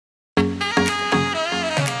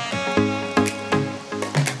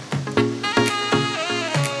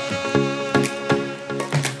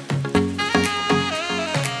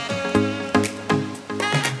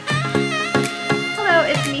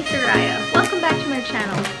back to my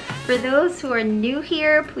channel. For those who are new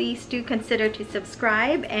here, please do consider to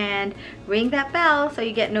subscribe and ring that bell so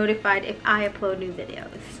you get notified if I upload new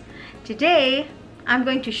videos. Today, I'm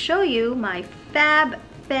going to show you my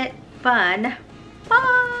Fabfitfun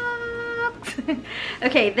box.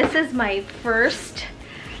 Okay, this is my first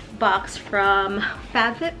box from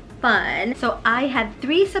Fabfitfun. So I had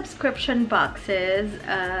 3 subscription boxes,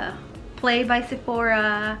 Play by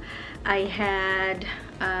Sephora, I had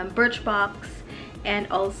Birchbox, and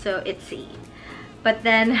also Etsy. But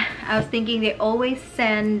then I was thinking they always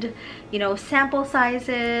send, you know, sample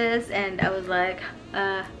sizes, and I was like,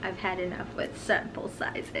 I've had enough with sample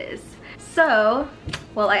sizes. So,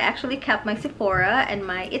 well, I actually kept my Sephora and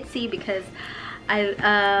my Etsy because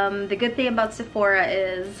the good thing about Sephora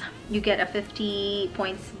is you get a 50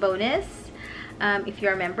 points bonus if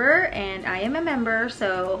you're a member, and I am a member,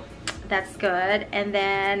 so that's good. And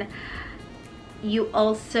then you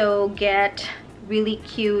also get really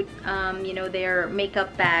cute, you know, their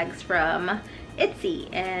makeup bags from Etsy,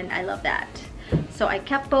 and I love that. So I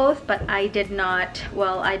kept both, but I did not,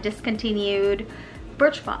 well, I discontinued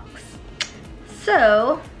Birchbox.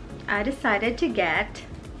 So I decided to get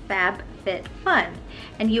Fabfitfun,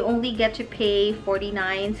 and you only get to pay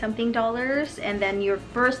 49 something dollars, and then your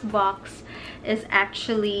first box is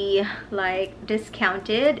actually like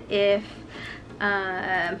discounted if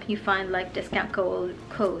you find like discount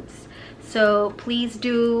codes. So please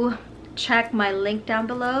do check my link down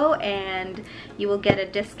below and you will get a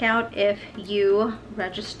discount if you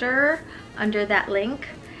register under that link.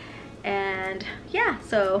 And yeah,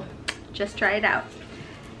 so just try it out.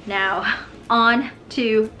 Now on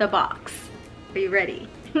to the box. Are you ready?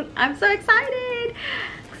 I'm so excited.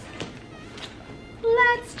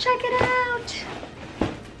 Let's check it out.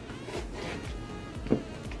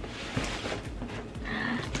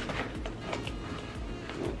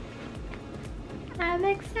 I'm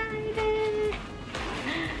excited.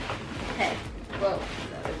 Okay, whoa,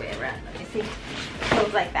 the other way around. Let me see. It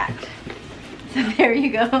goes like that. So there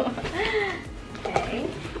you go. Okay.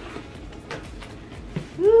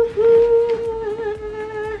 Woohoo!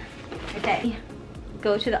 Okay,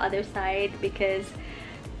 go to the other side because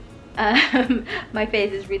my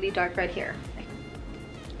face is really dark right here.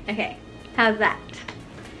 Okay, how's that?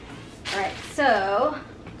 All right, so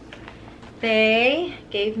they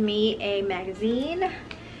gave me a magazine,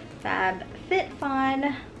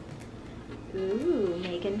 Fabfitfun. Ooh,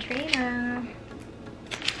 Megan Trainor.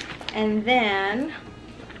 And then,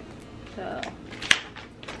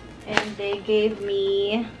 and they gave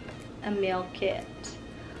me a meal kit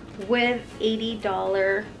with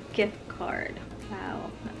 $80 gift card. Wow,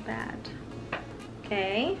 not bad.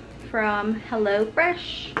 Okay, from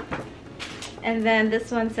HelloFresh. And then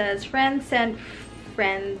this one says, friends send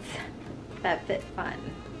friends, Fabfitfun.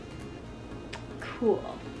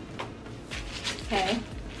 Cool. Okay,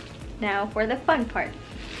 now for the fun part.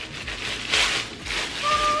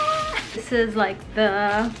 This is like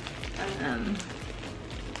the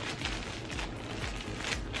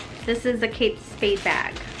this is a Kate Spade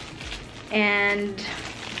bag, and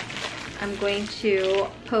I'm going to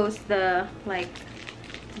post the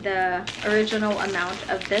the original amount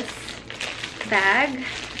of this bag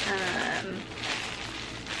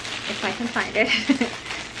if I can find it.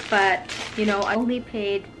 But you know, I only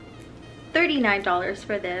paid $39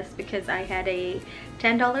 for this because I had a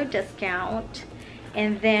 $10 discount,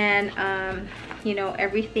 and then you know,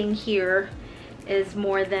 everything here is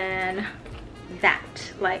more than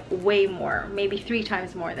that, like way more, maybe 3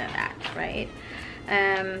 times more than that, right?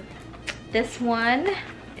 This one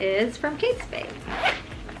is from Kate Spade,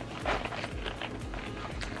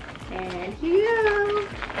 and here you go.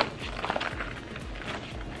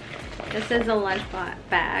 This is a lunch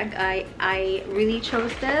bag. I really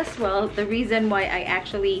chose this. Well, the reason why I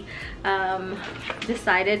actually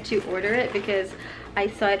decided to order it because I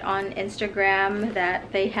saw it on Instagram that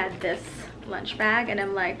they had this lunch bag, and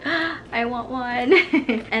I'm like, I want one.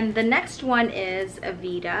 And the next one is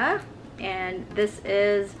Aveda, and this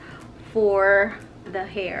is for the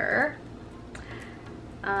hair.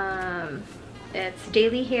 It's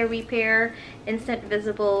daily hair repair, instant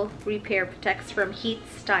visible repair, protects from heat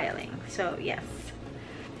styling. So yes,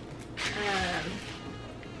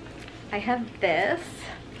 I have this.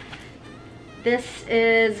 This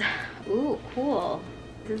is, ooh, cool.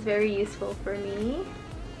 This is very useful for me.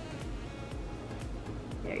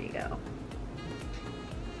 There you go.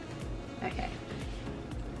 Okay,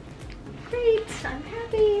 great, I'm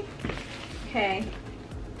happy. Okay,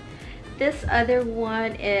 this other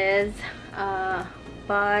one is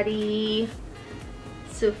body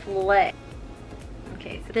Soufflé.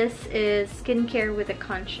 Okay, so this is skincare with a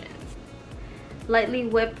conscience. Lightly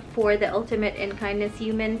whipped for the ultimate in kindness.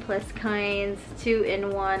 Human+Kind's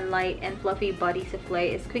 2-in-1 light and fluffy body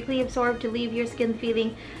souffle is quickly absorbed to leave your skin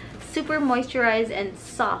feeling super moisturized and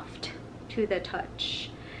soft to the touch.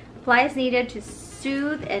 Apply as needed to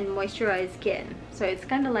soothe and moisturize skin. So it's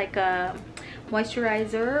kind of like a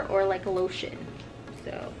moisturizer or like a lotion.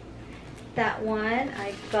 So that one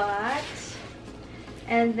I got.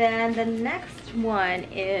 And then the next one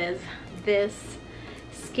is this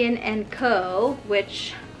Skin & Co,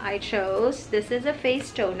 which I chose. This is a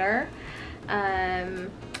face toner.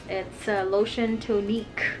 It's a lotion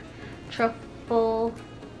tonique Truffle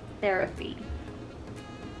therapy.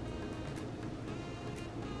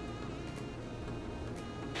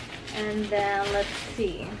 And then let's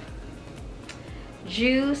see,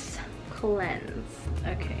 juice cleanse.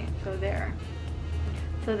 Okay, so there.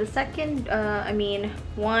 So the second, I mean,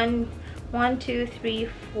 1, 2, 3,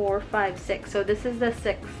 4, 5, 6. So this is the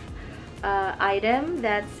 6th item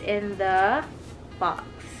that's in the box.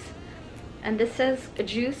 And this is a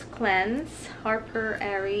juice cleanse, Harper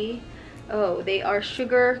Eparé. Oh, they are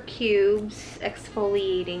sugar cubes,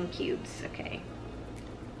 exfoliating cubes. Okay,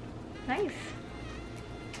 nice.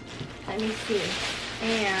 Let me see.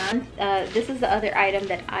 And this is the other item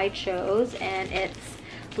that I chose, and it's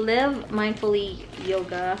Live Mindfully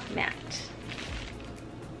Yoga Mat.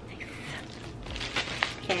 Nice.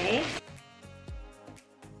 Okay.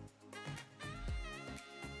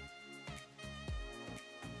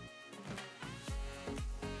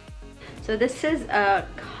 So this is a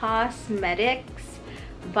Cosmedix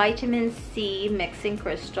Vitamin C Mixing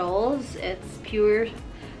Crystals. It's Pure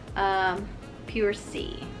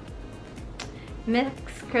C. Mix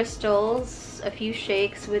crystals, a few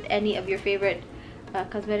shakes with any of your favorite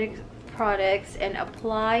cosmetic products and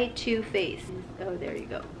apply to face. Oh, there you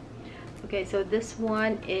go. Okay, so this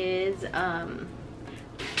one is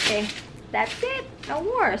okay, that's it, no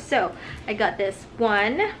more. So I got this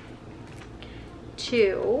 1,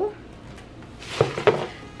 2,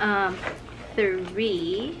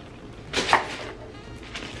 3,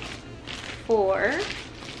 4,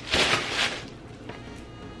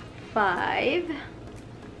 5,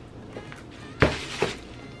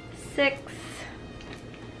 6,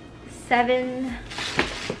 7,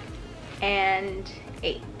 and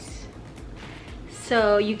 8.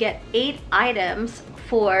 So you get 8 items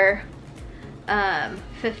for $50,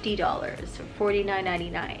 or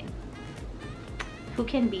 $49.99. Who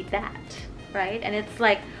can beat that, right? And it's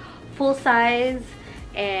like full size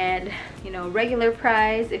and, you know, regular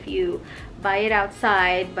price if you buy it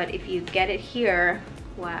outside, but if you get it here,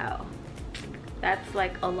 wow, that's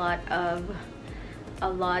like a lot of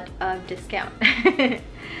discount.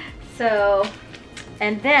 So,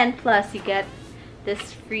 and then plus you get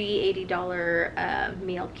this free $80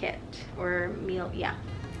 meal kit, or meal, yeah,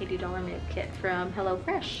 $80 meal kit from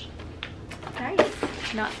HelloFresh.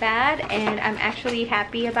 Nice, not bad, and I'm actually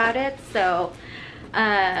happy about it. So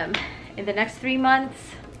in the next 3 months,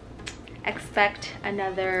 expect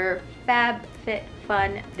another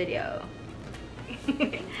Fabfitfun video.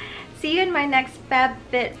 See you in my next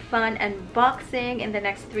Fabfitfun unboxing in the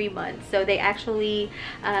next 3 months. So they actually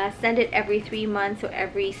send it every 3 months, so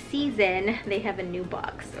every season they have a new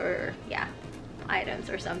box, or yeah, items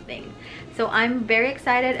or something. So I'm very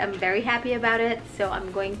excited, I'm very happy about it, so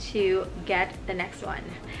I'm going to get the next one.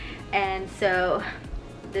 And so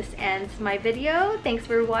this ends my video. Thanks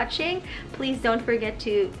for watching. Please don't forget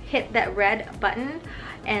to hit that red button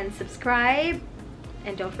and subscribe.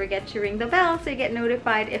 And don't forget to ring the bell so you get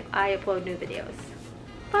notified if I upload new videos.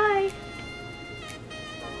 Bye!